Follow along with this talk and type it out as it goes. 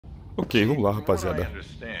Ok, vamos lá, rapaziada.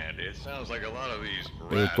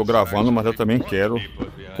 Eu tô gravando, mas eu também quero,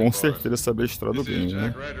 com certeza, saber a história do game,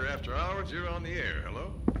 né?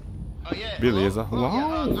 Beleza.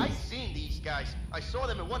 Uau!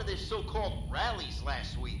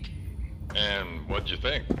 And what'd you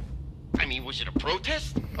think? I mean, was it a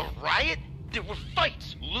protest? A riot? There were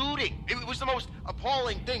fights, looting. It was the most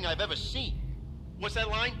appalling thing I've ever seen. What's that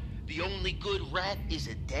line? The only good rat is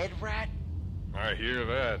a dead rat? I hear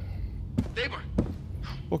that. They were...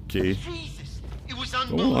 Ok. Jesus, it was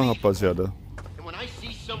Vamos lá, unbelievable. rapaziada. And when I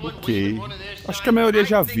see someone Ok. waving one of their Acho que a maioria signs,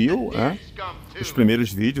 já I think viu, that né? they're scum too. Os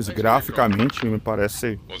primeiros vídeos, graficamente, me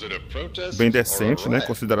parece Was it a protest bem or a decente, né? riot?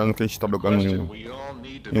 Considerando que a gente tá jogando Question em we all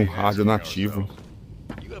need to um be hardware asking nativo. ourselves.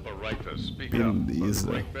 You have a right to speak up, Beleza.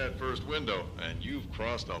 but break that first window and you've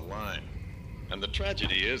crossed a line. And the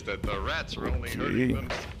tragedy is that the rats are only hurting them.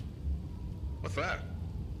 What's that?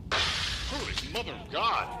 Holy mother of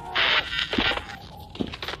God!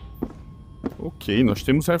 Ok, nós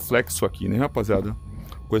temos reflexo aqui, né, rapaziada?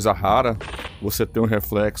 Coisa rara, você ter um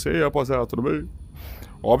reflexo. Ei, rapaziada, tudo bem?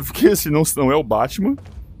 Óbvio que esse não é o Batman.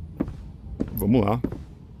 Vamos lá.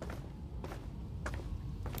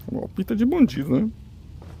 Uma pinta de bandido, né?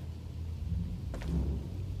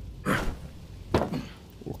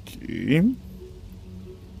 Ok.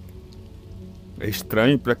 É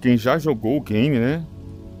estranho pra quem já jogou o game, né?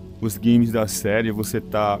 Os games da série, você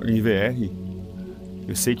tá em VR.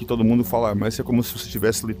 Eu sei que todo mundo fala, mas é como se você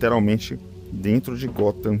estivesse literalmente dentro de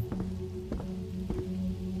Gotham.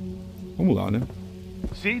 Vamos lá, né?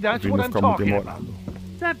 See, that's Pra what não I'm ficar muito talking about. demorado.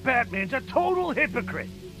 That Batman's a total hypocrite.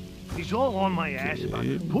 He's all on my ass about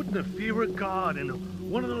putting the fear of God into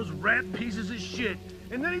one of those rat pieces of shit,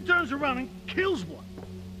 and then he turns around and kills one.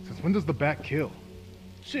 Since when does the bat kill?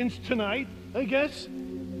 Since tonight, I guess.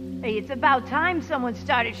 Hey, it's about time someone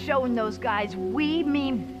started showing those guys we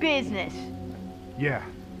mean business. Yeah,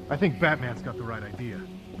 I think Batman's got the right idea.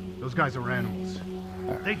 Those guys are animals.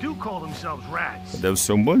 They do call themselves rats. Deve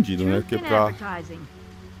ser um bandido, né? Porque Truth in pra advertising.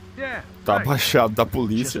 Yeah. tá right. abaixado da Just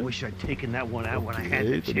polícia. wish I'd taken that one out when I had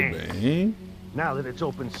Ok, the tudo chance. bem. Now that it's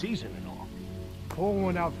open season and all, Pull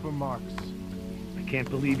one out for Marks. I can't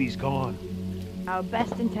believe he's gone. Our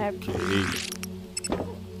best interpretation.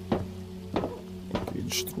 Ok,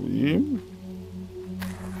 destruir.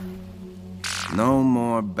 No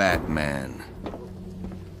more Batman.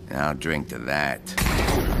 I'll drink to that.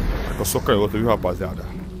 É que eu sou canhoto, viu, rapaziada?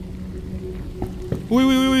 Ui,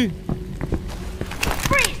 ui, ui, ui.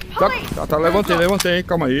 Tá, levantei,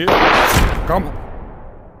 calma aí. Calma.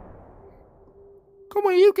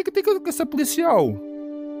 Calma aí, o que tem com essa policial?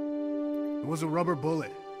 It was a rubber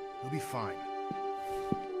bullet. You'll be fine.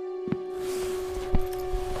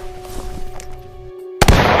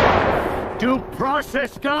 Due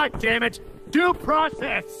process, goddammit! Due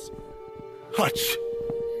process! Hutch,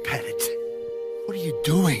 Pettit, what are you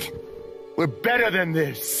doing? We're better than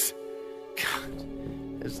this.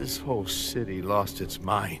 God, has this whole city lost its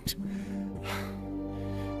mind?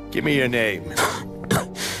 Give me your name.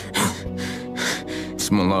 It's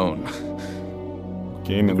Malone.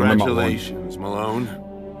 Ok, meu nome é Malone. Congratulations, Malone.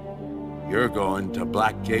 You're going to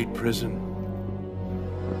Blackgate Prison.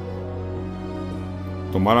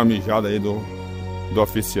 Tomaram a mijada aí do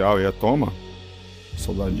oficial aí, toma.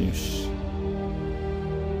 Soldadinhos.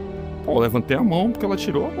 Pô, levantei a mão porque ela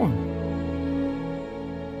tirou, pô.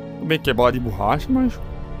 Tudo bem que é bala de borracha, mas...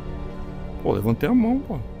 Pô, levantei a mão,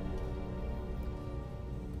 pô.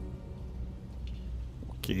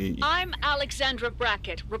 Ok. I'm Alexandra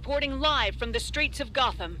Brackett, reporting live from the streets of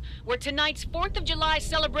Gotham, where tonight's 4th of July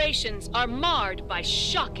celebrations are marred by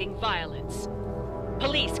shocking violence.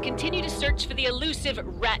 Police continue to search for the elusive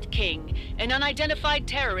Rat King, an unidentified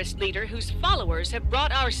terrorist leader whose followers have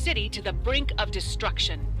brought our city to the brink of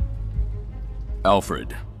destruction.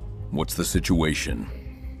 Alfred, what's the situation?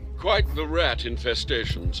 Quite the rat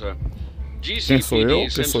infestation, sir. Quem sou eu? GCPD Quem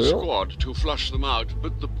sent sou a eu? squad to flush them out,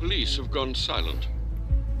 but the police have gone silent.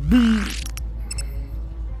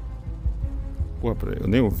 Pô, peraí, eu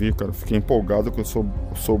nem ouvi, cara. Fiquei empolgado que eu sou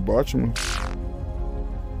o Batman.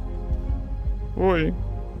 Oi.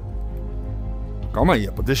 Calma aí,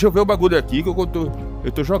 rapaz. Deixa eu ver o bagulho aqui que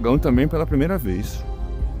eu tô jogando também pela primeira vez.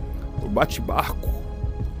 O bate-barco.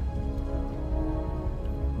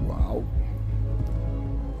 Uau.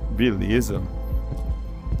 Beleza.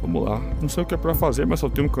 Vamos lá. Não sei o que é pra fazer, mas só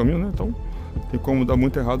tem um caminho, né? Então não tem como dar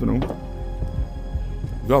muito errado, não.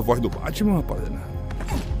 Viu a voz do Batman, rapaziada?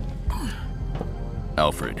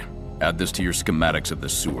 Alfred, add this to your schematics of the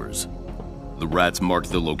sewers. The rats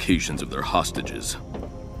marked the locations of their hostages.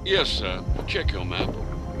 Yes, sir. Check your map.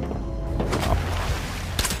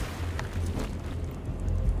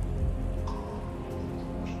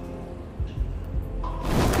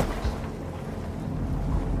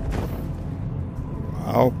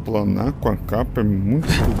 Uau, planar com a capa é muito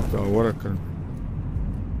da hora, cara.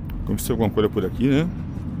 Vamos ver alguma coisa por aqui, né?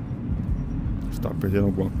 Está perdendo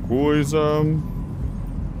alguma coisa?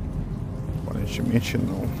 Aparentemente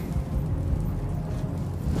não.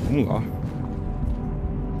 Vamos lá.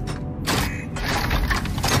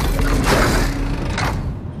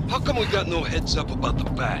 How come we got no heads up about the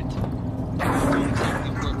bat?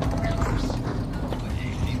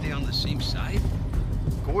 Ain't they on the same side?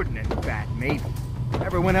 Gordon and the bat, maybe.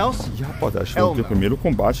 Everyone else? Ih, rapaziada, acho que vamos ter o primeiro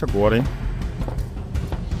combate agora, hein?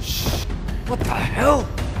 What the hell?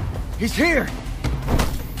 He's here!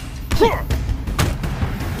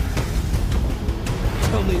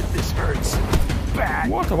 Tell me if this hurts. Bat!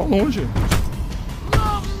 Ué, tava longe.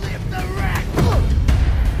 Long live the rat!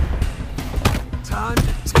 Time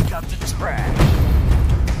to take out the trash.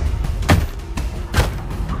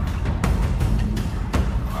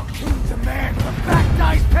 I'll kill the man with the back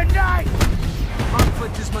knife tonight!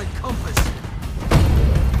 Conflict is my compass.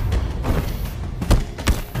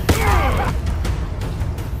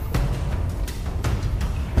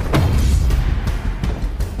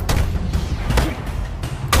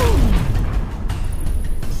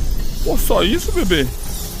 Pô, só isso, bebê?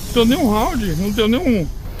 Não deu nenhum round, não deu nenhum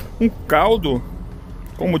caldo.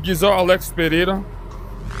 Como diz o Alex Pereira.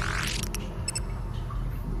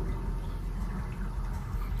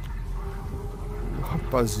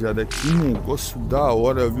 Rapaziada, que negócio da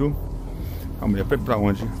hora, viu? A mulher vai pra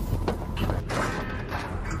onde?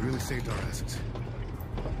 Really saved our asses.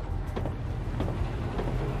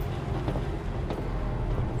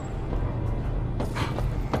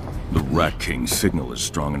 The Rat King's signal is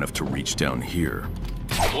strong enough to reach down here.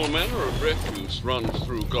 All manner of refuse runs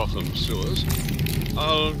through Gotham sewers.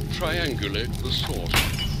 I'll triangulate the source.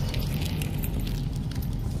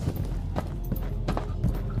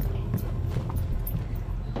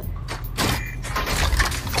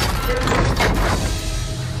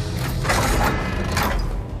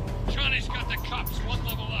 Johnny's got the cops one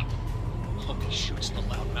level up. Hope he shoots the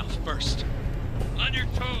loudmouth first. On your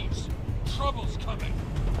toes. Trouble's coming.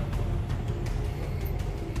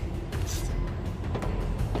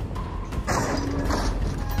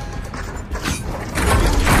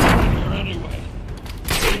 Anyway,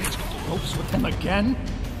 ropes with him again?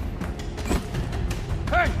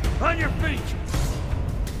 Hey, on your feet!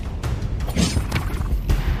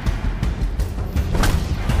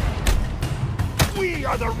 We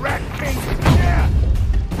are the Rat Kings! Yeah!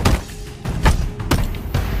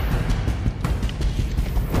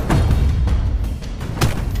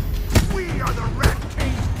 We are the Rat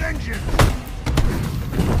King's vengeance!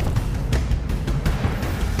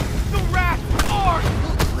 The Rats are!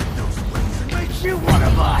 We'll clip those wings and make you one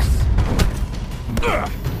of us!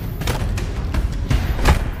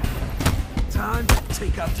 Time to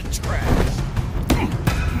take out the trash.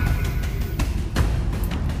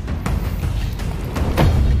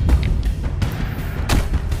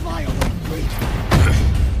 Fly away, please!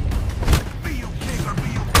 Be you king or be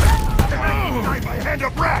you rat! Knife my hand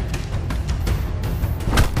up, rat!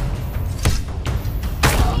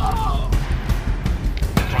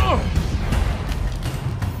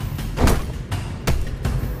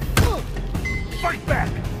 Fight back!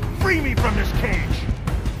 Free me from this cage!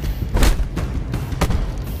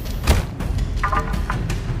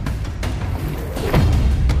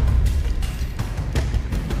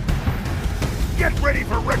 Get ready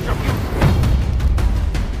for retribution!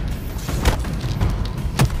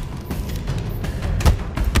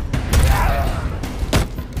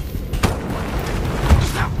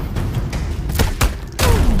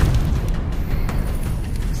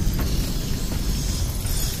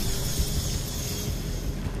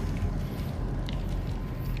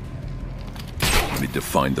 Need to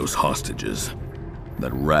find those hostages.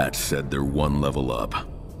 That rat said they're one level up.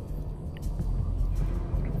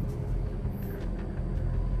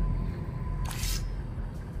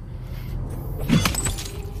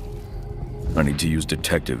 I need to use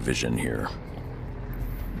detective vision here.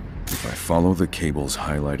 If I follow the cables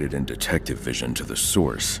highlighted in detective vision to the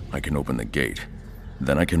source, I can open the gate.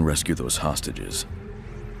 Then I can rescue those hostages.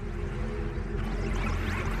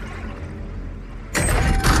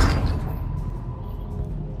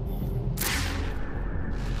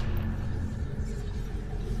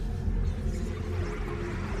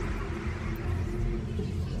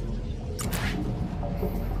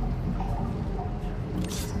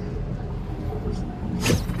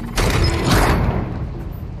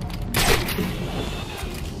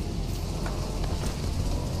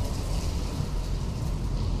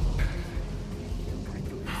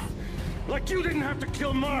 Like you didn't have to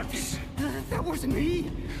kill Marcus. That wasn't me.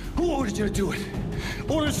 Who ordered you to do it?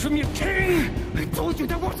 Orders from your king? I told you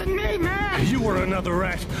that wasn't me, man! You were another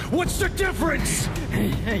rat. What's the difference?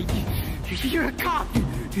 Hey, you're a cop.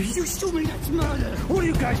 You shoot me, that's murder. What are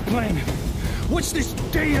you guys planning? What's this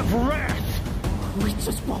day of wrath? We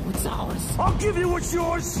just want what's ours. I'll give you what's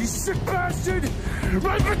yours, you sick bastard!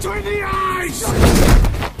 Right between the eyes!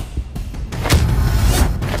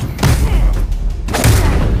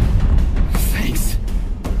 Thanks.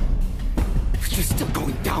 You're still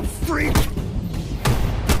going down, freak!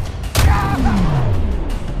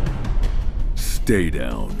 Stay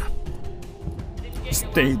down.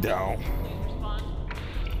 Stay down.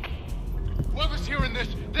 Whoever's hearing this,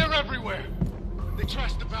 they're everywhere. They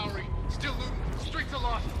trashed the Bowery, still looting, streets are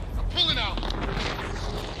lost. I'm pulling out.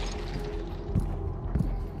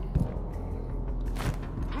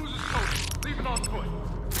 Cruiser's code, leave it on foot.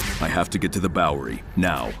 I have to get to the Bowery,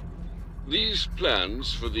 now. These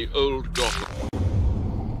plans for the old Gotham.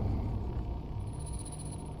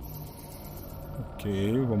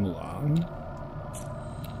 Ok, vamos lá.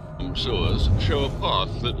 Sewers show a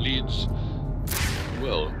path that leads...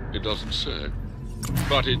 well, it doesn't say.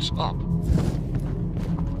 But it's up.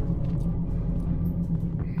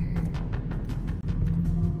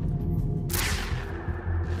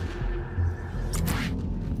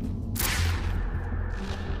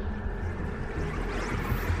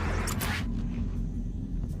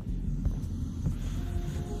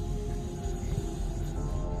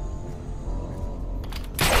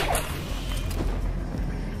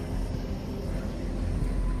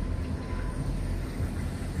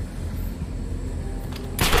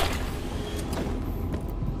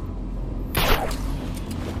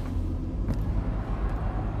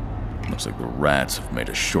 Looks like the rats have made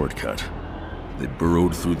a shortcut. They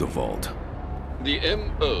burrowed through the vault. The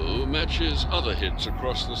M.O. matches other hits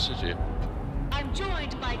across the city. I'm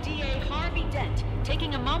joined by D.A. Harvey Dent,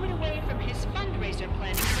 taking a moment away from his fundraiser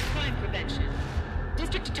planning for crime prevention.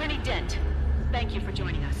 District Attorney Dent, thank you for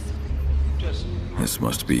joining us. This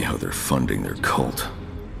must be how they're funding their cult.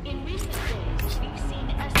 In recent days, we've seen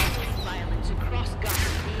escalating violence across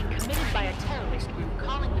Gotham being committed by a terrorist group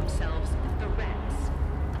calling themselves the Rats.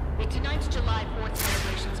 With tonight's July 4th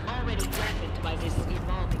celebrations already dampened by this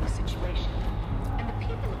evolving situation, and the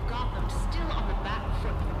people of Gotham still on the back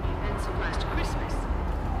foot from the events of last Christmas,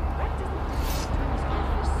 what does the District Attorney's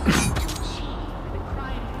Office achieve with the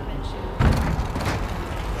crime prevention?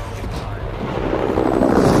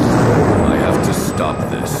 I have to stop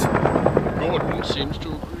this. Gordon seems to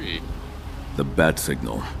agree. The bat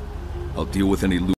signal. I'll deal with any loot.